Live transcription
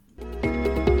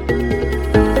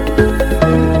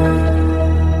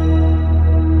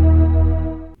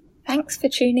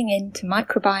tuning in to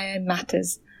Microbiome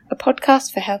Matters, a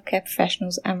podcast for healthcare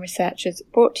professionals and researchers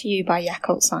brought to you by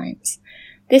Yakult Science.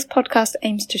 This podcast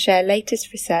aims to share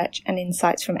latest research and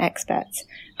insights from experts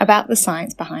about the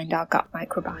science behind our gut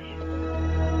microbiome.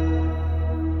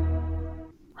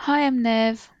 Hi, I'm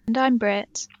Nev. And I'm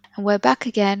Britt. And we're back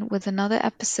again with another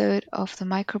episode of the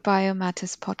Microbiome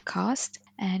Matters podcast.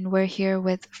 And we're here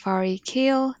with Mhairi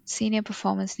Keil, Senior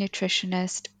Performance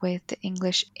Nutritionist with the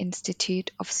English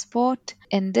Institute of Sport.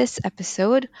 In this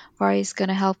episode, Mhairi is going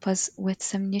to help us with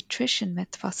some nutrition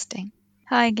myth busting.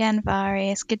 Hi again,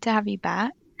 Mhairi. It's good to have you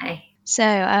back. Hi.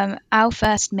 So, our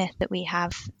first myth that we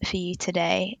have for you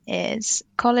today is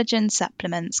collagen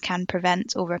supplements can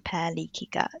prevent or repair leaky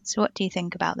gut. So what do you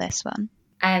think about this one?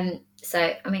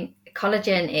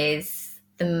 Collagen is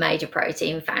the major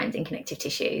protein found in connective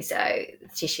tissue, so the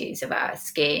tissues of our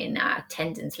skin, our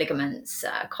tendons, ligaments,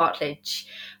 cartilage,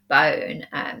 bone.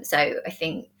 So I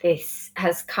think this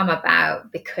has come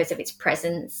about because of its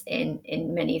presence in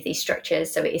many of these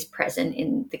structures. So it is present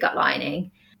in the gut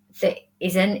lining.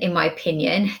 In my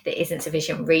opinion, there isn't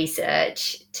sufficient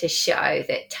research to show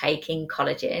that taking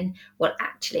collagen will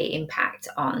actually impact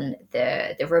on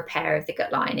the repair of the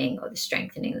gut lining or the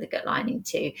strengthening of the gut lining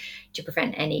to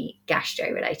prevent any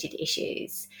gastro-related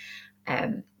issues.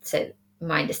 So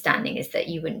my understanding is that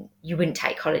you wouldn't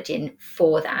take collagen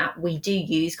for that. We do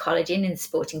use collagen in the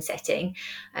sporting setting.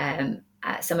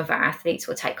 Some of our athletes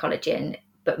will take collagen,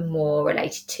 but more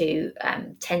related to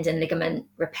tendon ligament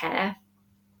repair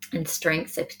and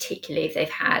strength, so particularly if they've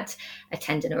had a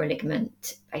tendon or a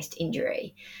ligament-based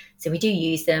injury. So we do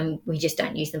use them, we just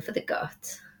don't use them for the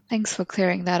gut. Thanks for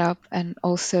clearing that up and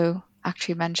also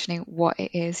actually mentioning what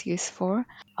it is used for.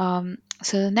 So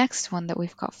the next one that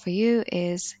we've got for you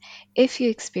is, if you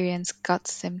experience gut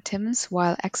symptoms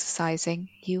while exercising,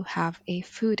 you have a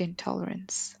food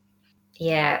intolerance.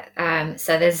 Yeah,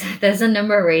 so there's a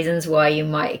number of reasons why you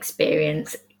might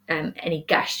experience any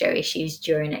gastro issues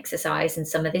during exercise, and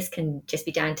some of this can just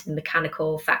be down to the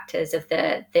mechanical factors of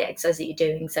the exercise that you're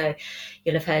doing. So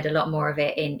you'll have heard a lot more of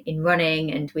it in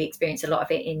running, and we experience a lot of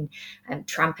it in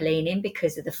trampolining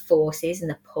because of the forces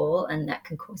and the pull, and that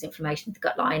can cause inflammation of the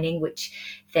gut lining, which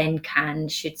then can,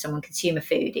 should someone consume a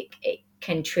food, it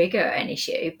can trigger an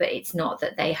issue, but it's not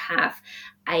that they have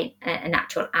an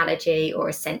actual allergy or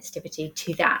a sensitivity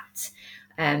to that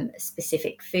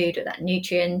specific food or that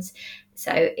nutrient.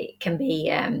 So it can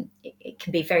be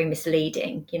very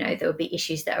misleading. You know, there will be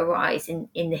issues that arise in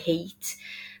the heat,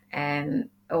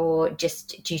 or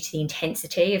just due to the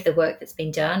intensity of the work that's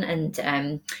been done,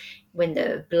 and when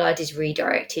the blood is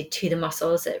redirected to the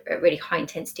muscles at really high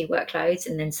intensity workloads,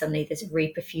 and then suddenly there's a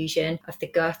reperfusion of the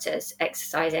gut as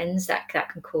exercise ends, that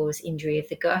can cause injury of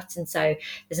the gut. And so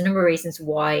there's a number of reasons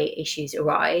why issues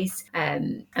arise,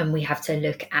 and we have to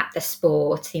look at the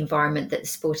sport, the environment that the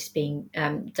sport is being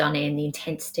done in, the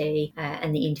intensity,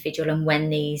 and the individual, and when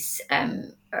these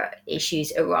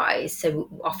issues arise. So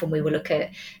often we will look at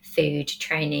food,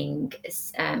 training,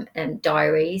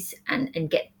 diaries, and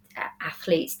get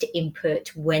athletes to input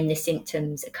when the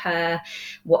symptoms occur,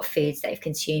 what foods they've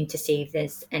consumed, to see if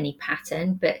there's any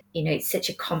pattern. But you know, it's such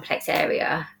a complex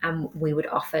area, and we would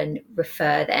often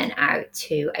refer then out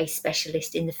to a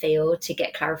specialist in the field to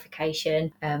get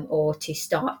clarification, or to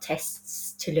start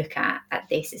tests to look at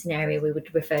this. As an area we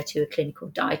would refer to a clinical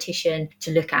dietitian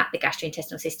to look at the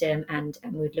gastrointestinal system, and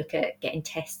we'd look at getting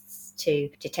tests to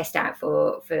test out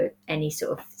for any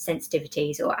sort of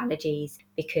sensitivities or allergies,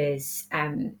 because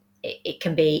it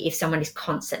can be, if someone is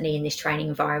constantly in this training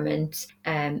environment,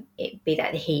 it be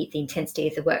that the heat, the intensity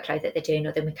of the workload that they're doing,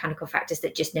 or the mechanical factors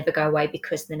that just never go away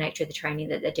because of the nature of the training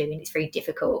that they're doing, it's very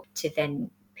difficult to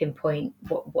then pinpoint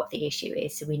what the issue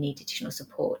is. So we need additional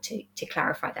support to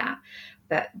clarify that.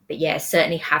 But yeah,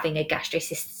 certainly having a gastric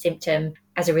symptom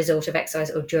as a result of exercise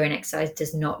or during exercise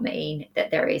does not mean that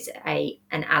there is an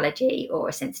allergy or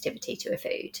a sensitivity to a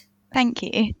food. Thank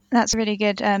you. That's a really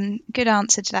good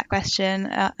answer to that question,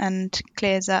 and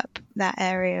clears up that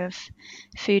area of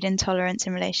food intolerance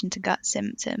in relation to gut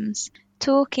symptoms.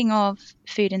 Talking of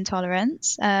food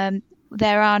intolerance,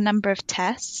 there are a number of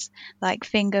tests like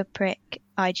finger prick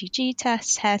IgG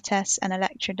tests, hair tests, and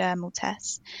electrodermal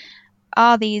tests.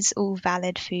 Are these all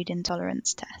valid food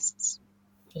intolerance tests?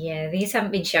 Yeah, these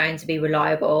haven't been shown to be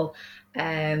reliable.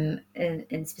 And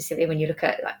specifically when you look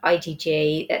at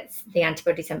IgG, that's the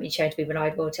antibodies haven't been shown to be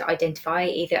reliable to identify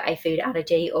either a food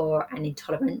allergy or an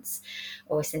intolerance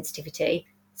or a sensitivity.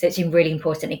 So it's really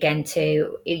important, again,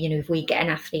 to, you know, if we get an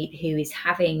athlete who is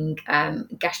having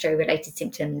gastro-related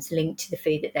symptoms linked to the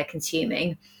food that they're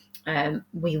consuming,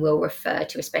 we will refer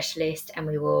to a specialist, and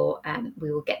we will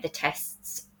get the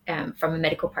tests from a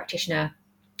medical practitioner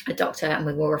a doctor, and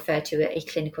we will refer to a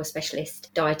clinical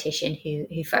specialist dietitian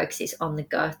who focuses on the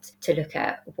gut to look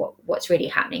at what's really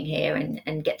happening here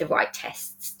and get the right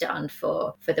tests done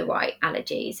for the right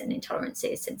allergies and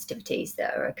intolerances, sensitivities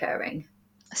that are occurring.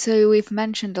 So we've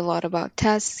mentioned a lot about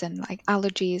tests and like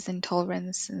allergies,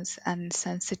 intolerances, and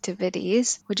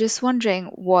sensitivities. We're just wondering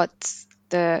what's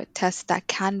the test that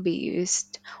can be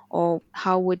used, or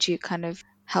how would you kind of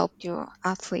help your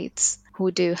athletes who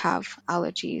do have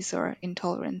allergies or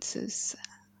intolerances?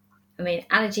 I mean,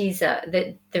 allergies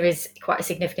there is quite a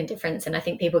significant difference, and I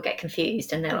think people get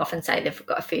confused and they'll often say they've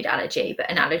got a food allergy, but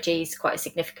an allergy is quite a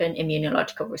significant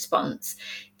immunological response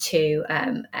to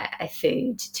a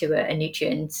food, to a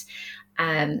nutrient,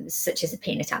 such as a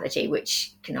peanut allergy,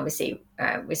 which can obviously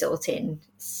result in,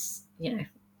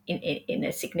 in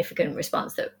a significant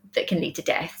response that can lead to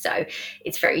death. So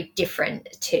it's very different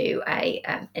to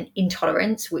an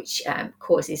intolerance, which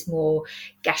causes more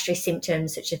gastric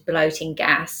symptoms such as bloating,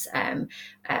 gas,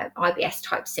 IBS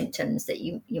type symptoms that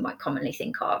you might commonly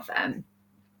think of.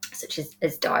 Such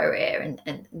as diarrhea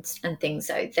and things.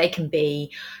 So they can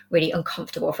be really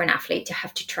uncomfortable for an athlete to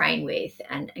have to train with,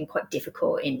 and quite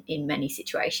difficult in many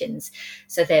situations.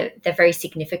 So they're very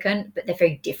significant, but they're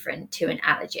very different to an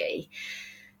allergy.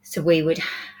 So we would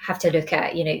have to look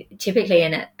at, typically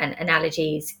an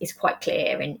allergy is quite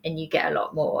clear, and you get a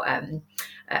lot more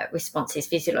responses,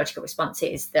 physiological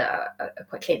responses that are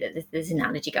quite clear that there's an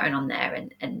allergy going on there,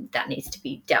 and that needs to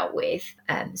be dealt with.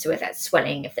 So whether that's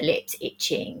swelling of the lips,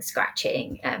 itching,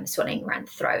 scratching, swelling around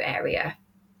the throat area,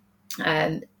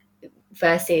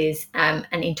 versus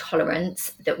an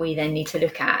intolerance that we then need to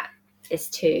look at as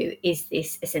to, is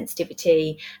this a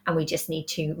sensitivity, and we just need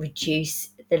to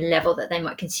reduce the level that they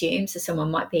might consume. So someone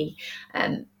might be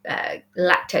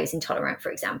lactose intolerant,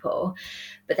 for example,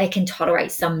 but they can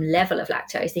tolerate some level of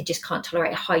lactose. They just can't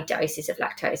tolerate high doses of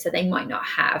lactose. So they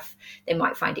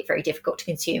might find it very difficult to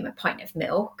consume a pint of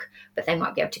milk, but they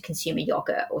might be able to consume a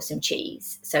yogurt or some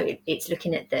cheese. So it's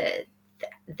looking at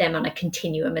them on a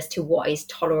continuum as to what is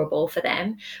tolerable for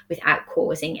them without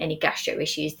causing any gastro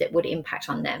issues that would impact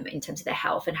on them in terms of their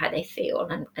health and how they feel,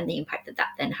 and the impact that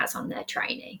then has on their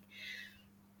training.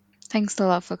 Thanks a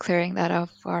lot for clearing that up,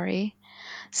 Mhairi.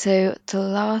 So the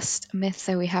last myth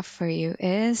that we have for you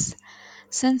is,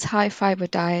 since high fiber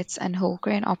diets and whole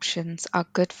grain options are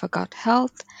good for gut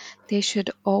health, they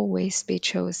should always be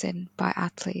chosen by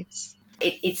athletes.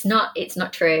 It's not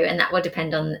true, and that will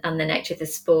depend on the nature of the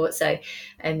sport. So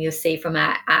you'll see from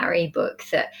our ebook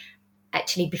that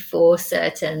actually before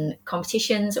certain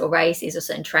competitions or races or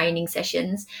certain training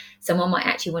sessions, someone might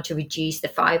actually want to reduce the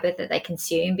fiber that they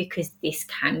consume, because this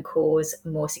can cause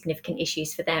more significant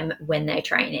issues for them when they're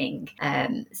training.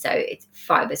 So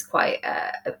fiber is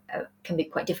can be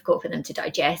quite difficult for them to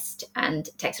digest, and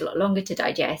it takes a lot longer to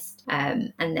digest,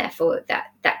 and therefore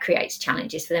that creates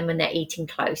challenges for them when they're eating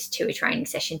close to a training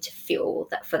session to fuel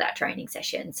that for that training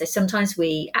session. So sometimes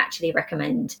we actually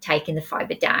recommend taking the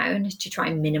fiber down to try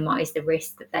and minimize the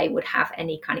risk that they would have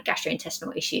any kind of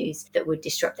gastrointestinal issues that would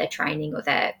disrupt their training or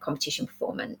their competition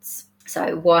performance.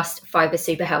 So whilst fiber's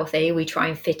super healthy, we try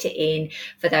and fit it in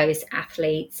for those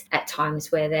athletes at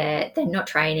times where they're not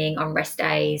training, on rest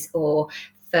days, or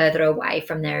further away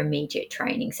from their immediate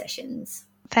training sessions.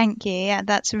 Thank you. Yeah,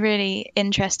 that's a really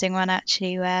interesting one,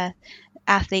 actually, where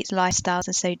athletes' lifestyles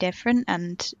are so different,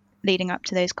 and leading up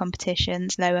to those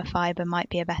competitions, lower fiber might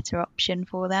be a better option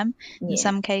for them in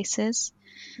some cases.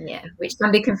 Yeah, which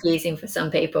can be confusing for some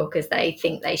people, because they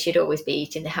think they should always be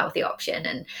eating the healthy option,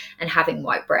 and having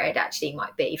white bread actually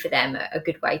might be for them a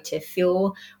good way to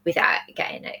fuel without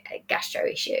getting a gastro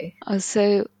issue.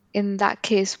 So in that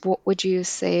case, what would you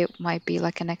say might be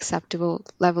like an acceptable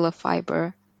level of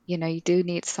fiber? You do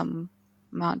need some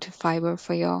amount of fiber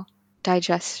for your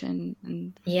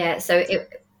digestion. Yeah, so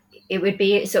it would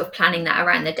be sort of planning that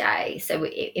around the day. So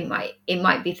it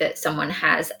might be that someone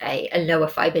has a lower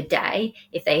fiber day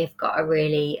if they've got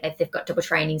double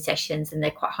training sessions and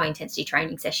they're quite high intensity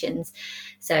training sessions.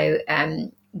 So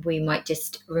we might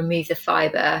just remove the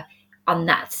fiber on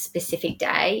that specific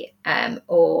day,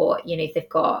 or if they've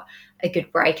got a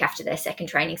good break after their second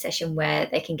training session where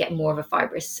they can get more of a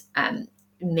fibrous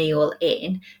meal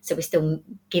in, so we're still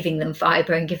giving them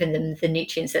fiber and giving them the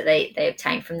nutrients that they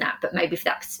obtain from that, but maybe for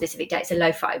that specific day it's a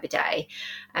low fiber day,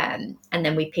 and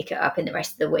then we pick it up in the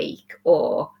rest of the week,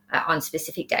 or on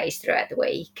specific days throughout the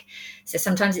week. So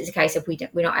sometimes it's a case of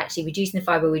we're not actually reducing the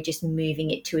fibre, we're just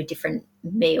moving it to a different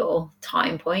meal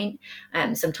time point.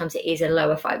 Sometimes it is a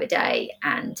lower fibre day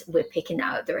and we're picking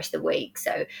that up the rest of the week.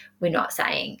 So we're not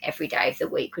saying every day of the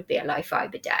week would be a low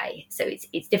fibre day. So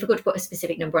it's difficult to put a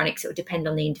specific number on it because it will depend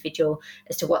on the individual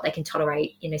as to what they can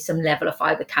tolerate. Some level of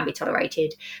fibre can be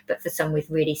tolerated, but for some with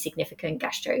really significant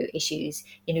gastro issues,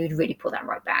 we'd really pull that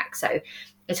right back. So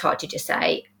it's hard to just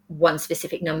say one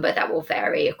specific number. That will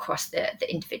vary across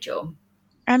the individual.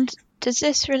 And does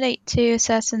this relate to a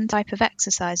certain type of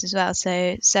exercise as well?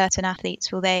 So certain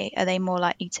athletes, are they more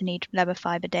likely to need lower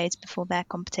fibre days before their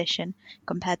competition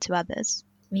compared to others?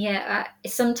 Yeah,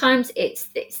 sometimes it's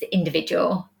the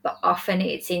individual, but often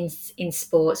it's in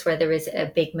sports where there is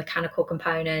a big mechanical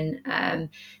component.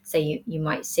 So you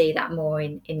might see that more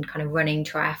in kind of running,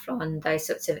 triathlon, those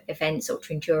sorts of events,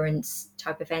 ultra endurance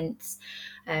type events.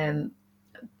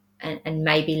 And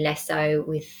maybe less so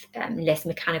with less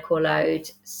mechanical load,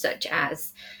 such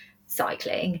as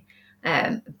cycling.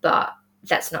 But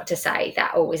that's not to say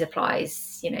that always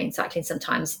applies. In cycling,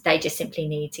 sometimes they just simply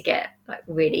need to get like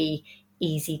really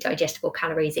easy digestible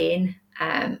calories in.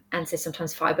 And so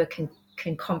sometimes fibre can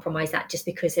compromise that just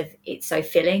because of it's so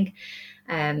filling.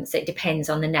 So it depends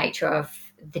on the nature of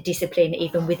the discipline,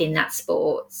 even within that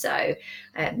sport. So,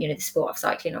 the sport of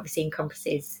cycling obviously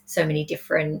encompasses so many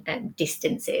different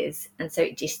distances. And so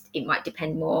it might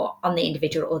depend more on the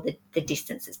individual or the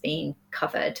distance that's being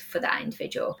covered for that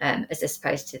individual, as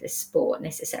opposed to the sport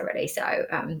necessarily. So,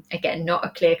 again, not a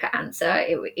clear-cut answer.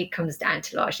 It comes down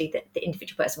to largely the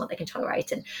individual person, what they can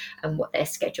tolerate and what their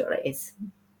schedule is.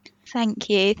 Thank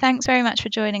you. Thanks very much for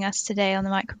joining us today on the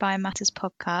Microbiome Matters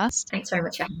podcast. Thanks very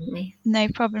much for having me. No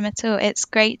problem at all. It's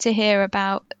great to hear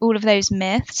about all of those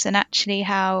myths and actually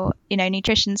how,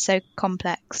 nutrition's so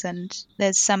complex and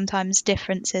there's sometimes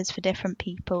differences for different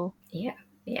people. Yeah,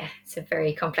 it's a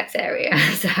very complex area.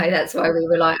 So that's why we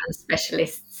rely on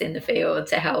specialists in the field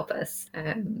to help us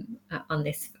on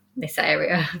this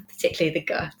area, particularly the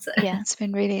gut. Yeah, it's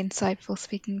been really insightful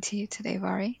speaking to you today,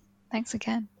 Mhairi. Thanks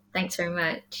again. Thanks very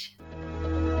much.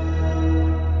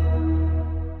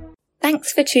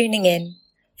 Thanks for tuning in.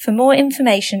 For more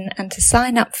information and to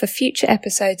sign up for future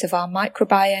episodes of our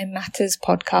Microbiome Matters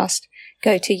podcast,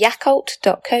 go to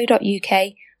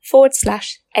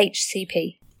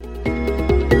yakult.co.uk/HCP.